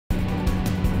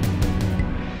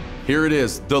Here it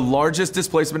is, the largest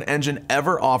displacement engine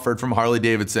ever offered from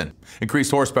Harley-Davidson. Increased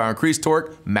horsepower, increased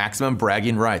torque, maximum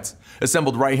bragging rights.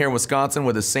 Assembled right here in Wisconsin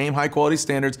with the same high quality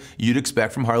standards you'd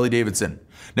expect from Harley-Davidson.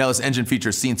 Now this engine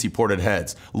features CNC ported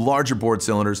heads, larger bored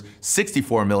cylinders,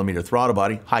 64mm throttle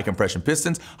body, high compression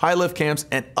pistons, high lift cams,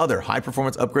 and other high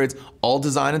performance upgrades, all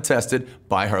designed and tested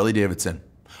by Harley-Davidson.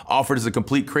 Offered as a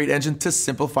complete crate engine to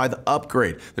simplify the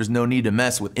upgrade. There's no need to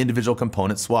mess with individual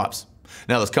component swaps.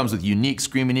 Now this comes with unique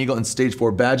Screamin Eagle and Stage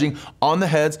 4 badging on the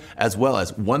heads, as well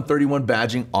as 131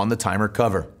 badging on the timer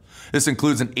cover. This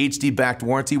includes an H-D backed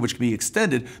warranty which can be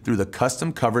extended through the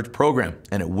custom coverage program,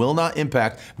 and it will not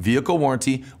impact vehicle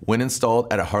warranty when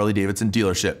installed at a Harley-Davidson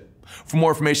dealership. For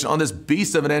more information on this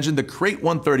beast of an engine, the Crate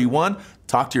 131,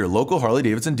 talk to your local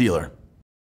Harley-Davidson dealer.